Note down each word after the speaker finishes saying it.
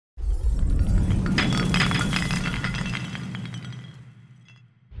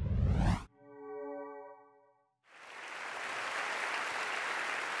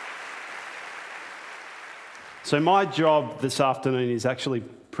So my job this afternoon is actually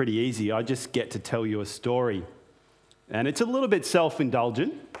pretty easy. I just get to tell you a story. And it's a little bit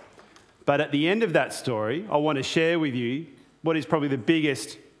self-indulgent, but at the end of that story, I want to share with you what is probably the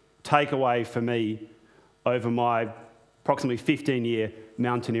biggest takeaway for me over my approximately 15-year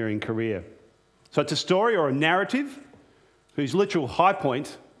mountaineering career. So it's a story or a narrative whose literal high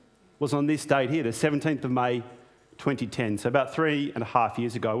point was on this date here, the 17th of May, 2010, so about 3.5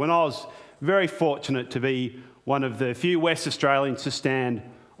 years ago, when I was very fortunate to be one of the few West Australians to stand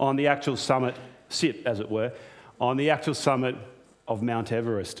on the actual summit, sit as it were, on the actual summit of Mount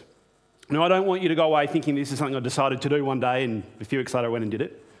Everest. Now, I don't want you to go away thinking this is something I decided to do one day and a few weeks later I went and did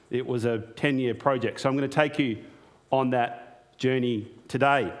it. It was a 10-year project, so I'm going to take you on that journey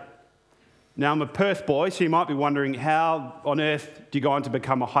today. Now, I'm a Perth boy, so you might be wondering how on earth do you go on to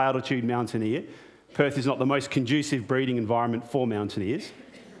become a high-altitude mountaineer? Perth is not the most conducive breeding environment for mountaineers.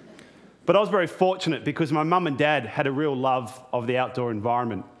 But I was very fortunate because my mum and dad had a real love of the outdoor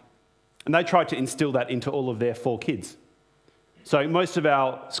environment. And they tried to instill that into all of their 4 kids. So most of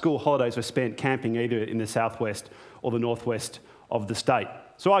our school holidays were spent camping either in the southwest or the northwest of the state.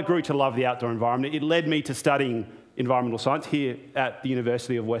 So I grew to love the outdoor environment. It led me to studying environmental science here at the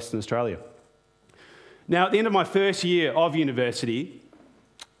University of Western Australia. Now, at the end of my first year of university,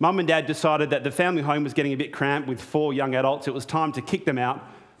 Mum and Dad decided that the family home was getting a bit cramped with 4 young adults. It was time to kick them out.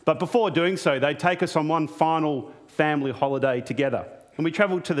 But before doing so, they'd take us on one final family holiday together. And we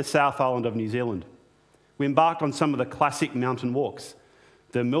travelled to the South Island of New Zealand. We embarked on some of the classic mountain walks,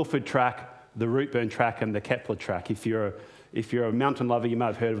 the Milford Track, the Routeburn Track and the Kepler Track. If you're a mountain lover, you may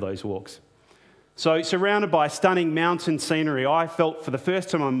have heard of those walks. So surrounded by stunning mountain scenery, I felt for the first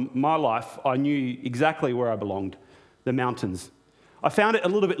time in my life, I knew exactly where I belonged, the mountains. I found it a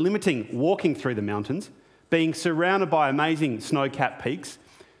little bit limiting walking through the mountains, being surrounded by amazing snow-capped peaks.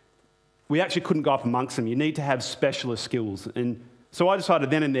 We actually couldn't go up amongst them. You need to have specialist skills. And so I decided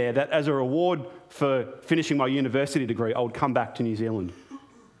then and there that as a reward for finishing my university degree, I would come back to New Zealand.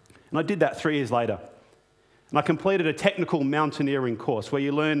 And I did that 3 years later. And I completed a technical mountaineering course where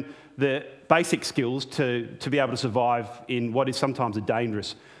you learn the basic skills to be able to survive in what is sometimes a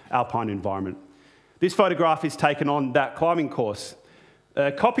dangerous alpine environment. This photograph is taken on that climbing course.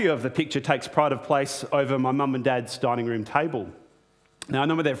 A copy of the picture takes pride of place over my mum and dad's dining room table. Now, a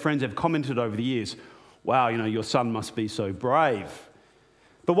number of their friends have commented over the years, wow, your son must be so brave.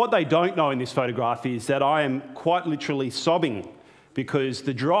 But what they don't know in this photograph is that I am quite literally sobbing because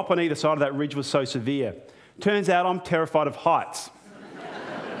the drop on either side of that ridge was so severe. Turns out I'm terrified of heights.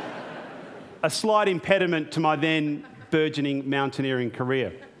 A slight impediment to my then burgeoning mountaineering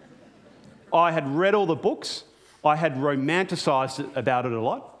career. I had read all the books, I had romanticised about it a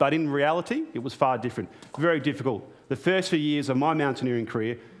lot, but in reality, it was far different, very difficult. The first few years of my mountaineering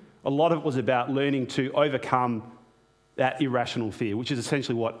career, a lot of it was about learning to overcome that irrational fear, which is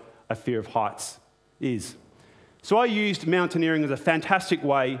essentially what a fear of heights is. So I used mountaineering as a fantastic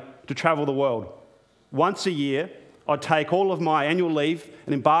way to travel the world. Once a year, I'd take all of my annual leave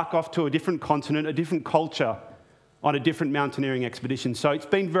and embark off to a different continent, a different culture, on a different mountaineering expedition. So it's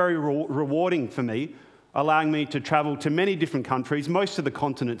been very rewarding for me, allowing me to travel to many different countries, most of the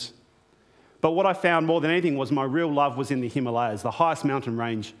continents. But what I found more than anything was my real love was in the Himalayas, the highest mountain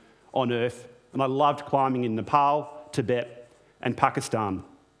range on earth. And I loved climbing in Nepal, Tibet, and Pakistan.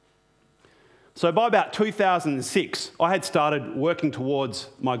 So by about 2006, I had started working towards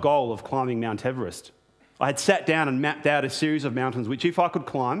my goal of climbing Mount Everest. I had sat down and mapped out a series of mountains which, if I could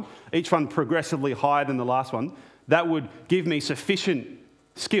climb, each one progressively higher than the last one, that would give me sufficient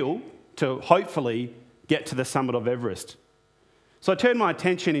skill to hopefully get to the summit of Everest. So I turned my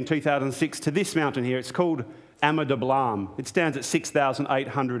attention in 2006 to this mountain here. It's called Ama Dablam. It stands at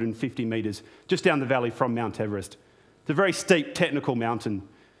 6,850 metres, just down the valley from Mount Everest. It's a very steep, technical mountain.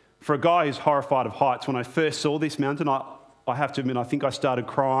 For a guy who's horrified of heights, when I first saw this mountain, I have to admit, I think I started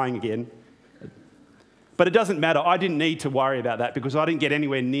crying again. But it doesn't matter. I didn't need to worry about that because I didn't get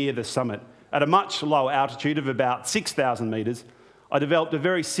anywhere near the summit. At a much lower altitude of about 6,000 metres, I developed a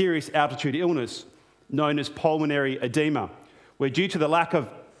very serious altitude illness known as pulmonary edema, where due to the lack of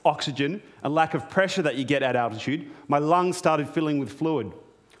oxygen and lack of pressure that you get at altitude, my lungs started filling with fluid.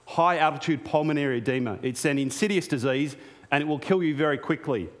 High altitude pulmonary edema. It's an insidious disease and it will kill you very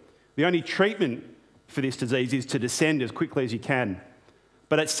quickly. The only treatment for this disease is to descend as quickly as you can.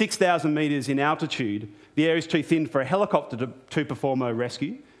 But at 6,000 metres in altitude, the air is too thin for a helicopter to perform a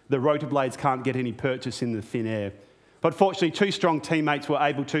rescue. The rotor blades can't get any purchase in the thin air. But fortunately, 2 strong teammates were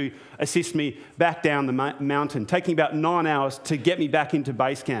able to assist me back down the mountain, taking about 9 hours to get me back into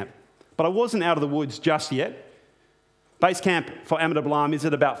base camp. But I wasn't out of the woods just yet. Base camp for Ama Dablam is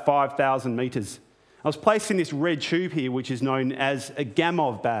at about 5,000 metres. I was placed in this red tube here, which is known as a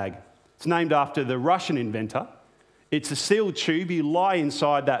Gamov bag. It's named after the Russian inventor. It's a sealed tube. You lie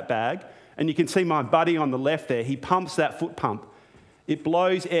inside that bag, and you can see my buddy on the left there. He pumps that foot pump. It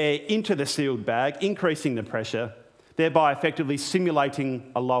blows air into the sealed bag, increasing the pressure, thereby effectively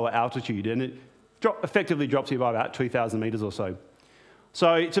simulating a lower altitude, and it effectively drops you by about 2,000 metres or so.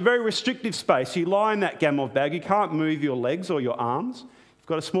 So it's a very restrictive space. You lie in that Gamov bag. You can't move your legs or your arms. You've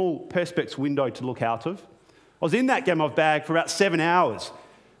got a small perspex window to look out of. I was in that Gamov bag for about 7 hours.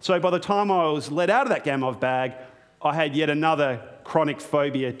 So by the time I was let out of that Gamov bag, I had yet another chronic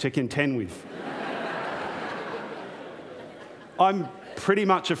phobia to contend with. I'm pretty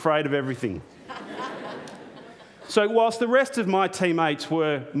much afraid of everything. So whilst the rest of my teammates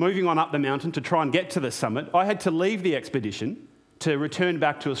were moving on up the mountain to try and get to the summit, I had to leave the expedition to return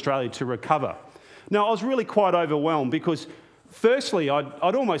back to Australia to recover. Now, I was really quite overwhelmed because, firstly,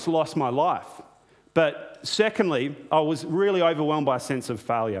 I'd almost lost my life. But secondly, I was really overwhelmed by a sense of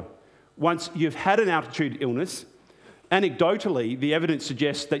failure. Once you've had an altitude illness, anecdotally, the evidence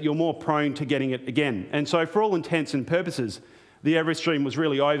suggests that you're more prone to getting it again. And so for all intents and purposes, the Everest dream was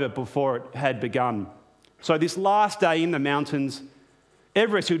really over before it had begun. So this last day in the mountains,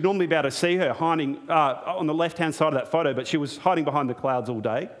 Everest, you'd normally be able to see her hiding on the left-hand side of that photo, but she was hiding behind the clouds all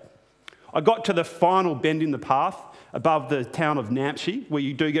day. I got to the final bend in the path above the town of Namche, where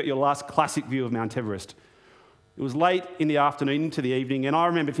you do get your last classic view of Mount Everest. It was late in the afternoon into the evening, and I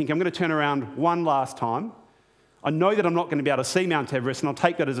remember thinking, I'm going to turn around one last time. I know that I'm not going to be able to see Mount Everest, and I'll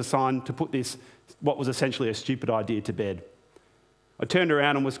take that as a sign to put this, what was essentially a stupid idea, to bed. I turned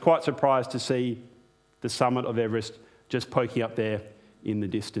around and was quite surprised to see the summit of Everest just poking up there in the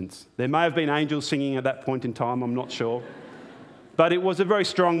distance. There may have been angels singing at that point in time, I'm not sure. But it was a very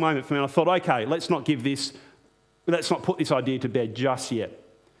strong moment for me, and I thought, okay, let's not put this idea to bed just yet.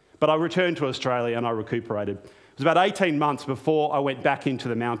 But I returned to Australia and I recuperated. It was about 18 months before I went back into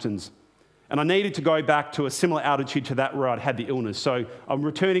the mountains. And I needed to go back to a similar altitude to that where I'd had the illness. So I'm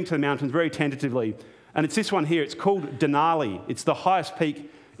returning to the mountains very tentatively. And it's this one here. It's called Denali. It's the highest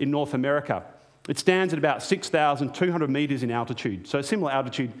peak in North America. It stands at about 6,200 metres in altitude. So a similar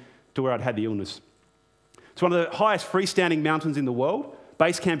altitude to where I'd had the illness. It's one of the highest freestanding mountains in the world.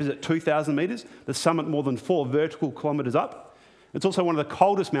 Base camp is at 2,000 metres. The summit more than 4 vertical kilometres up. It's also one of the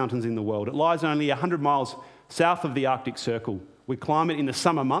coldest mountains in the world. It lies only 100 miles south of the Arctic Circle. We climb it in the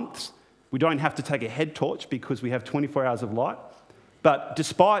summer months. We don't have to take a head torch because we have 24 hours of light. But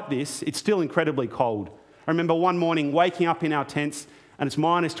despite this, it's still incredibly cold. I remember one morning waking up in our tents and it's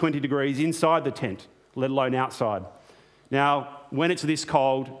minus 20 degrees inside the tent, let alone outside. Now, when it's this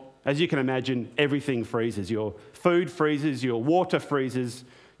cold, as you can imagine, everything freezes. Your food freezes, your water freezes,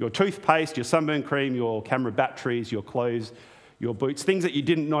 your toothpaste, your sunburn cream, your camera batteries, your clothes, your boots, things that you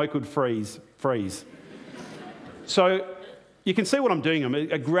didn't know could freeze. So you can see what I'm doing.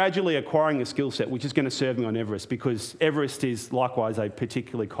 I'm gradually acquiring a skill set which is going to serve me on Everest, because Everest is likewise a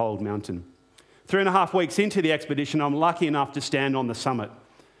particularly cold mountain. 3.5 weeks into the expedition, I'm lucky enough to stand on the summit.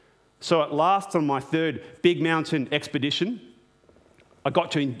 So at last, on my third big mountain expedition, I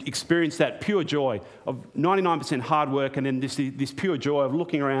got to experience that pure joy of 99% hard work and then this pure joy of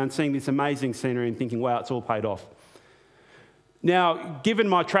looking around, seeing this amazing scenery and thinking, wow, it's all paid off. Now, given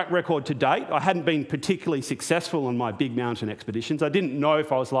my track record to date, I hadn't been particularly successful on my big mountain expeditions. I didn't know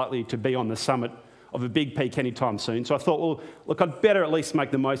if I was likely to be on the summit of a big peak anytime soon. So I thought, well, look, I'd better at least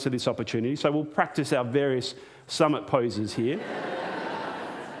make the most of this opportunity. So we'll practice our various summit poses here.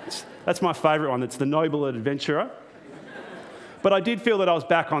 That's my favourite one. It's the noble adventurer. But I did feel that I was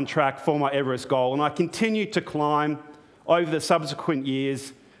back on track for my Everest goal, and I continued to climb over the subsequent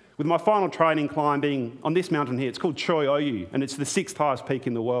years, with my final training climb being on this mountain here. It's called Choi Oyu, and it's the 6th highest peak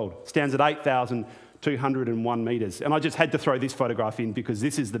in the world. It stands at 8,201 metres. And I just had to throw this photograph in because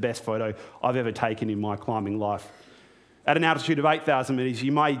this is the best photo I've ever taken in my climbing life. At an altitude of 8,000 metres,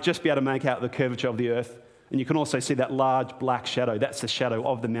 you may just be able to make out the curvature of the earth, and you can also see that large black shadow. That's the shadow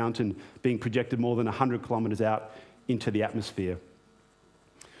of the mountain being projected more than 100 kilometres out into the atmosphere.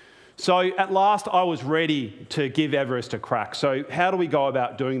 So at last, I was ready to give Everest a crack. So how do we go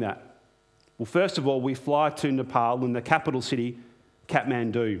about doing that? Well, first of all, we fly to Nepal in the capital city,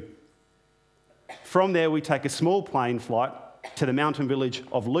 Kathmandu. From there, we take a small plane flight to the mountain village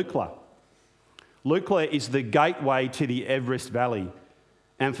of Lukla. Lukla is the gateway to the Everest Valley.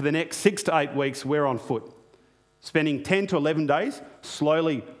 And for the next 6 to 8 weeks, we're on foot, spending 10 to 11 days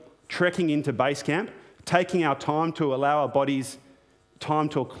slowly trekking into base camp, taking our time to allow our bodies time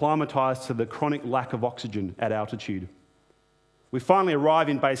to acclimatise to the chronic lack of oxygen at altitude. We finally arrive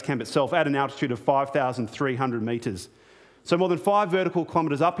in base camp itself at an altitude of 5,300 metres. So more than 5 vertical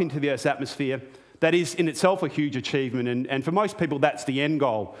kilometres up into the Earth's atmosphere, That is in itself a huge achievement, and for most people that's the end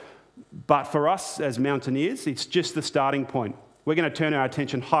goal. But for us as mountaineers, it's just the starting point. We're going to turn our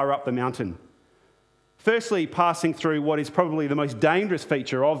attention higher up the mountain. Firstly, passing through what is probably the most dangerous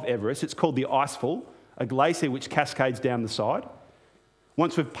feature of Everest. It's called the icefall, a glacier which cascades down the side.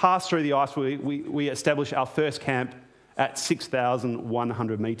 Once we've passed through the ice, we establish our first camp at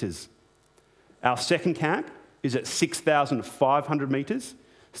 6,100 metres. Our second camp is at 6,500 metres,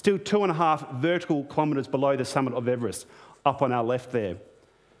 still 2.5 vertical kilometres below the summit of Everest, up on our left there.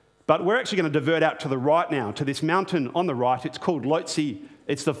 But we're actually going to divert out to the right now, to this mountain on the right. It's called Lhotse.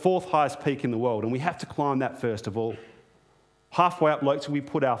 It's the 4th highest peak in the world, and we have to climb that first of all. Halfway up Lhotse, we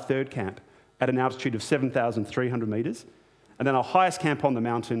put our third camp at an altitude of 7,300 metres, and then our highest camp on the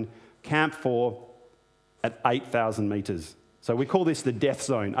mountain, Camp 4, at 8,000 metres. So we call this the death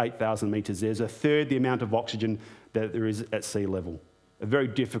zone, 8,000 metres. There's a third the amount of oxygen that there is at sea level. A very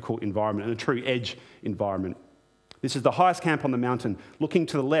difficult environment and a true edge environment. This is the highest camp on the mountain. Looking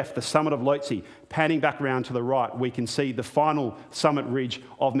to the left, the summit of Lhotse. Panning back around to the right, we can see the final summit ridge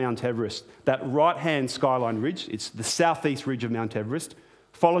of Mount Everest. That right-hand skyline ridge, it's the southeast ridge of Mount Everest,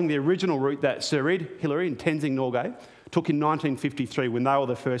 following the original route that Sir Ed Hillary and Tenzing Norgay took in 1953 when they were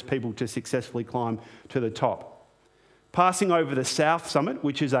the first people to successfully climb to the top. Passing over the south summit,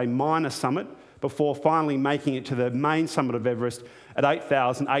 which is a minor summit, before finally making it to the main summit of Everest at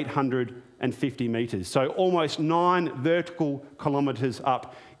 8,850 metres. So almost 9 vertical kilometres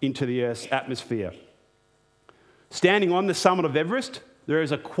up into the Earth's atmosphere. Standing on the summit of Everest, there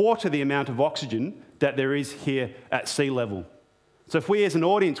is a quarter the amount of oxygen that there is here at sea level. So if we as an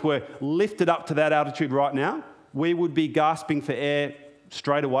audience were lifted up to that altitude right now, we would be gasping for air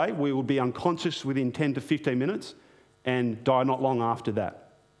straight away. We would be unconscious within 10 to 15 minutes and die not long after that.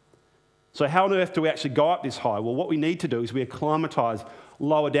 So how on earth do we actually go up this high? Well, what we need to do is we acclimatise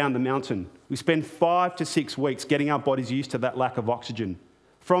lower down the mountain. We spend 5 to 6 weeks getting our bodies used to that lack of oxygen.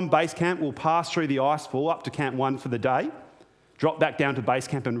 From base camp, we'll pass through the icefall up to Camp 1 for the day, drop back down to base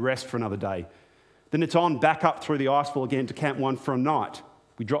camp and rest for another day. Then it's on back up through the icefall again to Camp 1 for a night.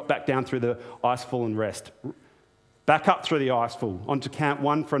 We drop back down through the icefall and rest. Back up through the icefall, onto Camp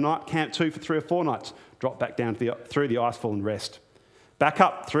 1 for a night, Camp 2 for 3 or 4 nights, drop back down through the icefall and rest. Back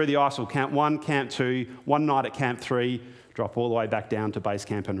up through the icefall, Camp 1, Camp 2, 1 night at Camp 3, drop all the way back down to base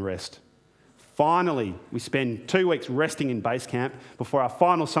camp and rest. Finally, we spend 2 weeks resting in base camp before our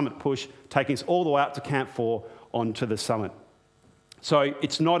final summit push, taking us all the way up to Camp 4 onto the summit. So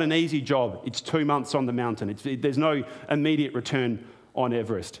it's not an easy job. It's 2 months on the mountain. There's no immediate return on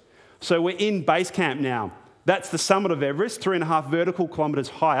Everest. So we're in base camp now. That's the summit of Everest, 3.5 vertical kilometres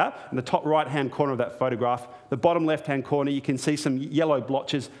higher in the top right-hand corner of that photograph. The bottom left-hand corner, you can see some yellow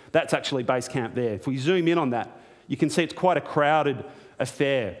blotches. That's actually base camp there. If we zoom in on that, you can see it's quite a crowded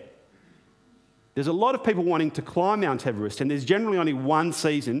affair. There's a lot of people wanting to climb Mount Everest, and there's generally only one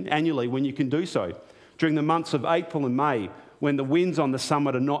season annually when you can do so, during the months of April and May, when the winds on the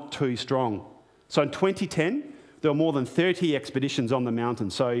summit are not too strong. So in 2010, there were more than 30 expeditions on the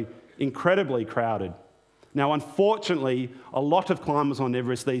mountain, so incredibly crowded. Now, unfortunately, a lot of climbers on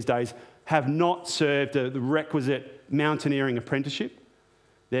Everest these days have not served the requisite mountaineering apprenticeship.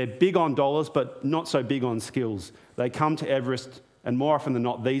 They're big on dollars, but not so big on skills. They come to Everest, and more often than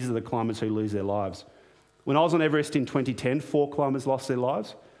not, these are the climbers who lose their lives. When I was on Everest in 2010, 4 climbers lost their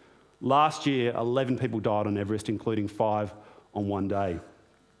lives. Last year, 11 people died on Everest, including 5 on one day.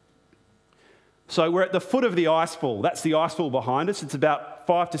 So we're at the foot of the icefall. That's the icefall behind us. It's about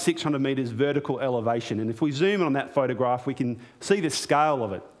 500 to 600 metres vertical elevation. And if we zoom in on that photograph, we can see the scale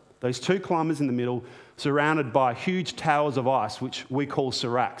of it. Those 2 climbers in the middle, surrounded by huge towers of ice, which we call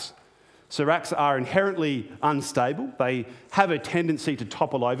seracs. Seracs are inherently unstable. They have a tendency to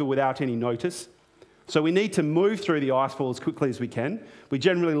topple over without any notice. So we need to move through the icefall as quickly as we can. We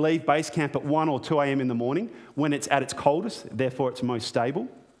generally leave base camp at 1 or 2 a.m. in the morning when it's at its coldest, therefore it's most stable.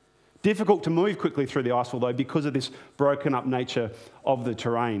 Difficult to move quickly through the icefall, though, because of this broken up nature of the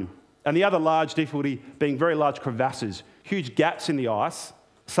terrain. And the other large difficulty being very large crevasses, huge gaps in the ice,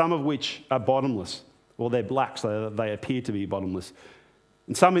 some of which are bottomless. Well, they're black, so they appear to be bottomless.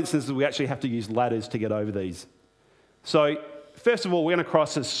 In some instances, we actually have to use ladders to get over these. So, first of all, we're going to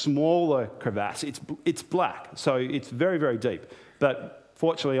cross a smaller crevasse. It's black, so it's very, very deep. But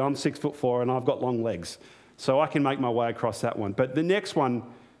fortunately, I'm 6'4" and I've got long legs, so I can make my way across that one. But the next one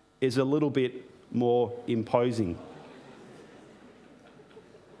is a little bit more imposing.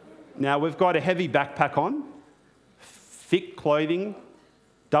 Now, we've got a heavy backpack on, thick clothing,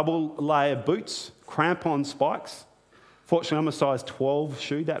 double layer boots, crampon spikes. Fortunately, I'm a size 12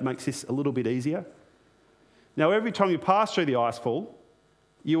 shoe. That makes this a little bit easier. Now, every time you pass through the icefall,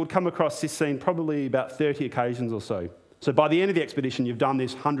 you would come across this scene probably about 30 occasions or so. So by the end of the expedition, you've done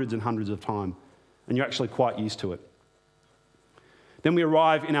this hundreds and hundreds of times, and you're actually quite used to it. Then we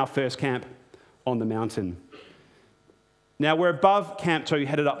arrive in our first camp on the mountain. Now, we're above Camp 2,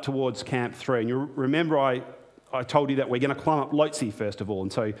 headed up towards Camp 3. And you remember I told you that we're going to climb up Lhotse first of all.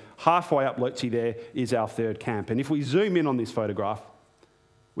 And so halfway up Lhotse there is our third camp. And if we zoom in on this photograph,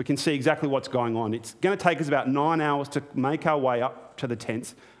 we can see exactly what's going on. It's going to take us about 9 hours to make our way up to the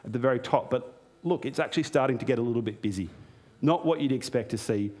tents at the very top. But look, it's actually starting to get a little bit busy. Not what you'd expect to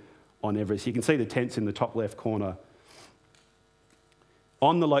see on Everest. You can see the tents in the top left corner.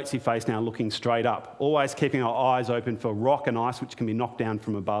 On the Lhotse face now, looking straight up, always keeping our eyes open for rock and ice, which can be knocked down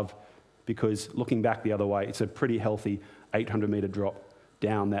from above, because looking back the other way, it's a pretty healthy 800-metre drop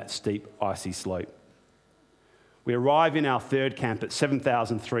down that steep, icy slope. We arrive in our third camp at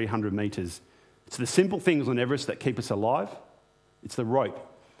 7,300 metres. It's the simple things on Everest that keep us alive. It's the rope.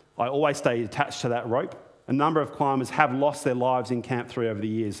 I always stay attached to that rope. A number of climbers have lost their lives in Camp 3 over the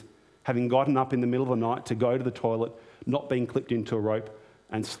years, having gotten up in the middle of the night to go to the toilet, not being clipped into a rope,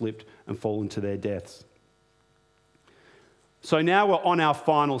 and slipped and fallen to their deaths. So now we're on our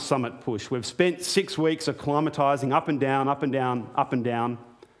final summit push. We've spent 6 weeks acclimatising up and down, up and down, up and down,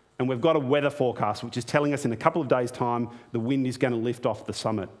 and we've got a weather forecast which is telling us in a couple of days' time the wind is going to lift off the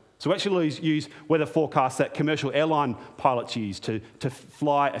summit. So we actually use weather forecasts that commercial airline pilots use to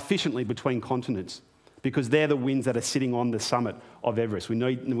fly efficiently between continents, because they're the winds that are sitting on the summit of Everest. We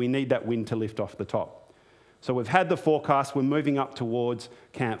need that wind to lift off the top. So we've had the forecast, we're moving up towards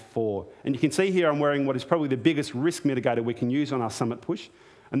Camp 4. And you can see here I'm wearing what is probably the biggest risk mitigator we can use on our summit push,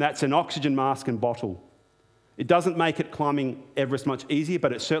 and that's an oxygen mask and bottle. It doesn't make it climbing Everest much easier,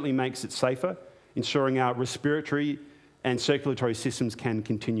 but it certainly makes it safer, ensuring our respiratory and circulatory systems can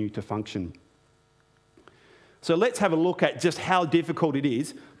continue to function. So let's have a look at just how difficult it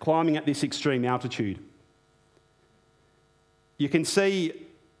is climbing at this extreme altitude. You can see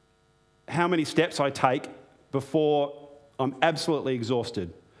how many steps I take before I'm absolutely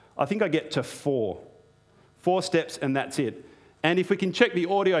exhausted. I think I get to 4. 4 steps and that's it. And if we can check the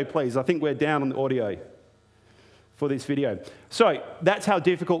audio, please. I think we're down on the audio for this video. So that's how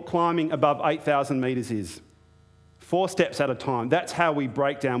difficult climbing above 8,000 metres is. 4 steps at a time. That's how we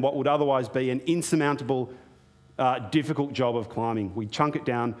break down what would otherwise be an insurmountable, difficult job of climbing. We chunk it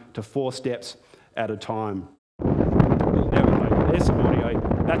down to 4 steps at a time. There we go. There's some audio.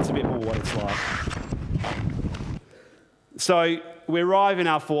 That's a bit more what it's like. So we arrive in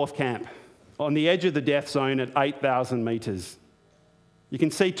our 4th camp on the edge of the death zone at 8,000 metres. You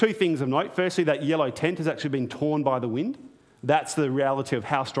can see 2 things of note. Firstly, that yellow tent has actually been torn by the wind. That's the reality of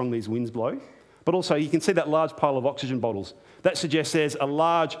how strong these winds blow. But also you can see that large pile of oxygen bottles. That suggests there's a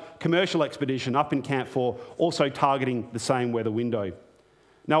large commercial expedition up in Camp 4 also targeting the same weather window.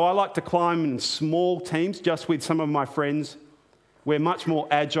 Now, I like to climb in small teams just with some of my friends. We're much more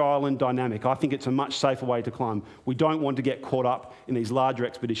agile and dynamic. I think it's a much safer way to climb. We don't want to get caught up in these larger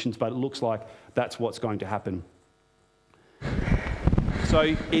expeditions, but it looks like that's what's going to happen.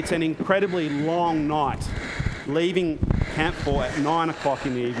 So it's an incredibly long night, leaving Camp 4 at 9 o'clock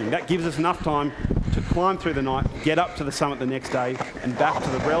in the evening. That gives us enough time to climb through the night, get up to the summit the next day, and back to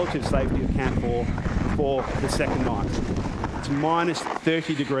the relative safety of Camp 4 for the second night. It's minus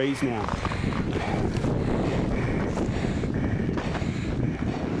 30 degrees now.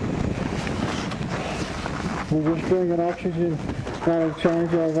 We're just bringing oxygen, got a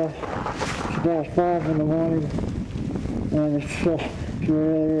changeover. It's about 5 in the morning, and it's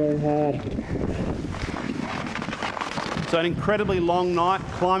really hard. So an incredibly long night,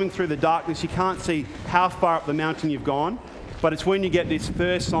 climbing through the darkness. You can't see how far up the mountain you've gone, but it's when you get these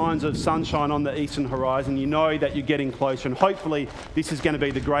first signs of sunshine on the eastern horizon, you know that you're getting closer, and hopefully this is going to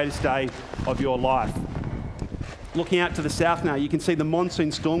be the greatest day of your life. Looking out to the south now, you can see the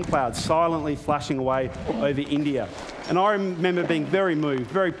monsoon storm clouds silently flashing away over India. And I remember being very moved,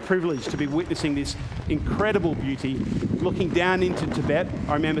 very privileged to be witnessing this incredible beauty. Looking down into Tibet,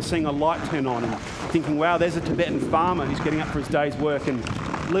 I remember seeing a light turn on and thinking, wow, there's a Tibetan farmer who's getting up for his day's work, and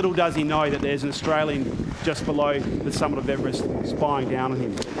little does he know that there's an Australian just below the summit of Everest spying down on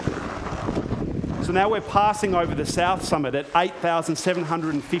him. So now we're passing over the south summit at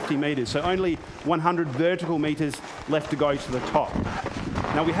 8,750 metres, so only 100 vertical metres left to go to the top.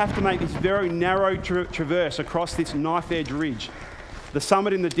 Now we have to make this very narrow traverse across this knife-edge ridge. The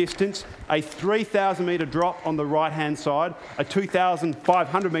summit in the distance, a 3,000 metre drop on the right-hand side, a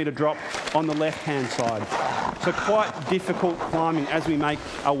 2,500 metre drop on the left-hand side. So quite difficult climbing as we make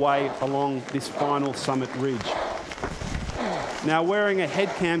our way along this final summit ridge. Now, wearing a head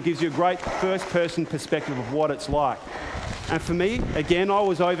cam gives you a great first-person perspective of what it's like. And for me, again, I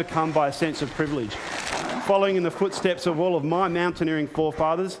was overcome by a sense of privilege. Following in the footsteps of all of my mountaineering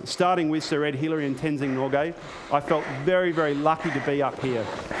forefathers, starting with Sir Ed Hillary and Tenzing Norgay, I felt very, very lucky to be up here.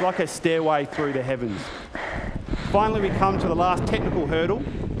 It's like a stairway through the heavens. Finally, we come to the last technical hurdle.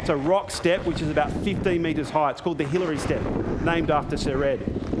 It's a rock step, which is about 15 metres high. It's called the Hillary Step, named after Sir Ed.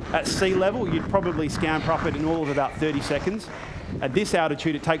 At sea level, you'd probably scamper up it in all of about 30 seconds. At this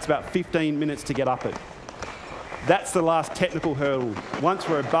altitude, it takes about 15 minutes to get up it. That's the last technical hurdle. Once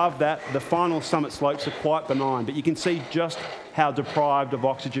we're above that, the final summit slopes are quite benign, but you can see just how deprived of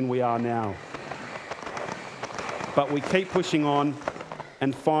oxygen we are now. But we keep pushing on,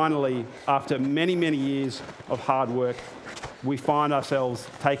 and finally, after many, many years of hard work, we find ourselves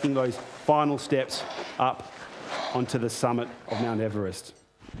taking those final steps up onto the summit of Mount Everest.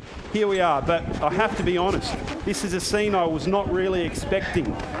 Here we are, but I have to be honest, this is a scene I was not really expecting.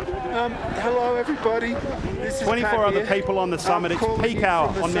 Hello everybody, this is 24 Pat other here. people on the summit. It's peak hour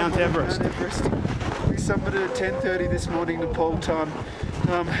on Mount Everest. We summited at 10:30 this morning Nepal time,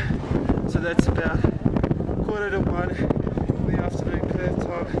 so that's about 1:45 in the afternoon Perth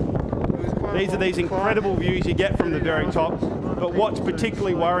time. It was quite These are these incredible views you get from the very top, but what's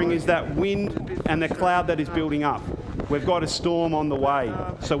particularly worrying is that wind and the cloud that is building up. We've got a storm on the way,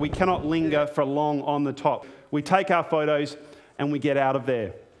 so we cannot linger for long on the top. We take our photos and we get out of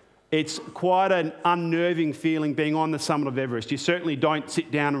there. It's quite an unnerving feeling being on the summit of Everest. You certainly don't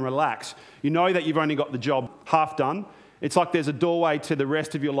sit down and relax. You know that you've only got the job half done. It's like there's a doorway to the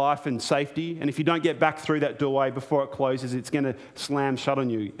rest of your life and safety, and if you don't get back through that doorway before it closes, it's going to slam shut on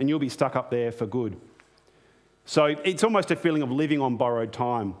you, and you'll be stuck up there for good. So it's almost a feeling of living on borrowed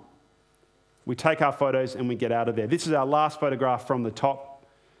time. We take our photos and we get out of there. This is our last photograph from the top.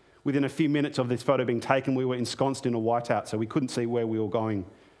 Within a few minutes of this photo being taken, we were ensconced in a whiteout, so we couldn't see where we were going.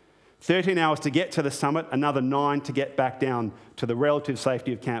 13 hours to get to the summit, another 9 to get back down to the relative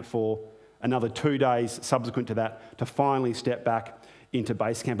safety of Camp 4, another 2 days subsequent to that to finally step back into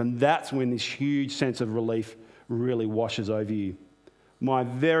base camp. And that's when this huge sense of relief really washes over you. My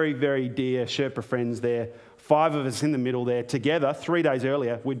very, very dear Sherpa friends there, 5 of us in the middle there, together, 3 days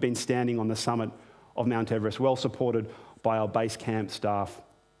earlier, we'd been standing on the summit of Mount Everest, well supported by our base camp staff.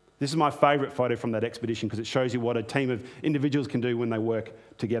 This is my favourite photo from that expedition because it shows you what a team of individuals can do when they work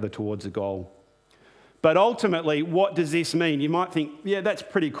together towards a goal. But ultimately, what does this mean? You might think, yeah, that's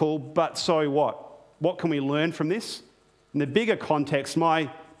pretty cool, but so what? What can we learn from this? In the bigger context, my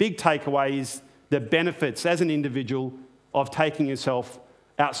big takeaway is the benefits as an individual of taking yourself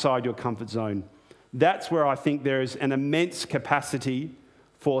outside your comfort zone. That's where I think there is an immense capacity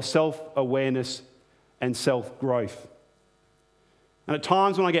for self-awareness and self-growth. And at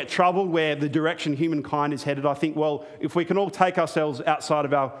times when I get troubled where the direction humankind is headed, I think, well, if we can all take ourselves outside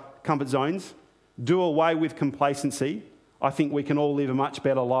of our comfort zones, do away with complacency, I think we can all live a much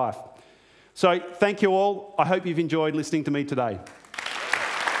better life. So thank you all. I hope you've enjoyed listening to me today.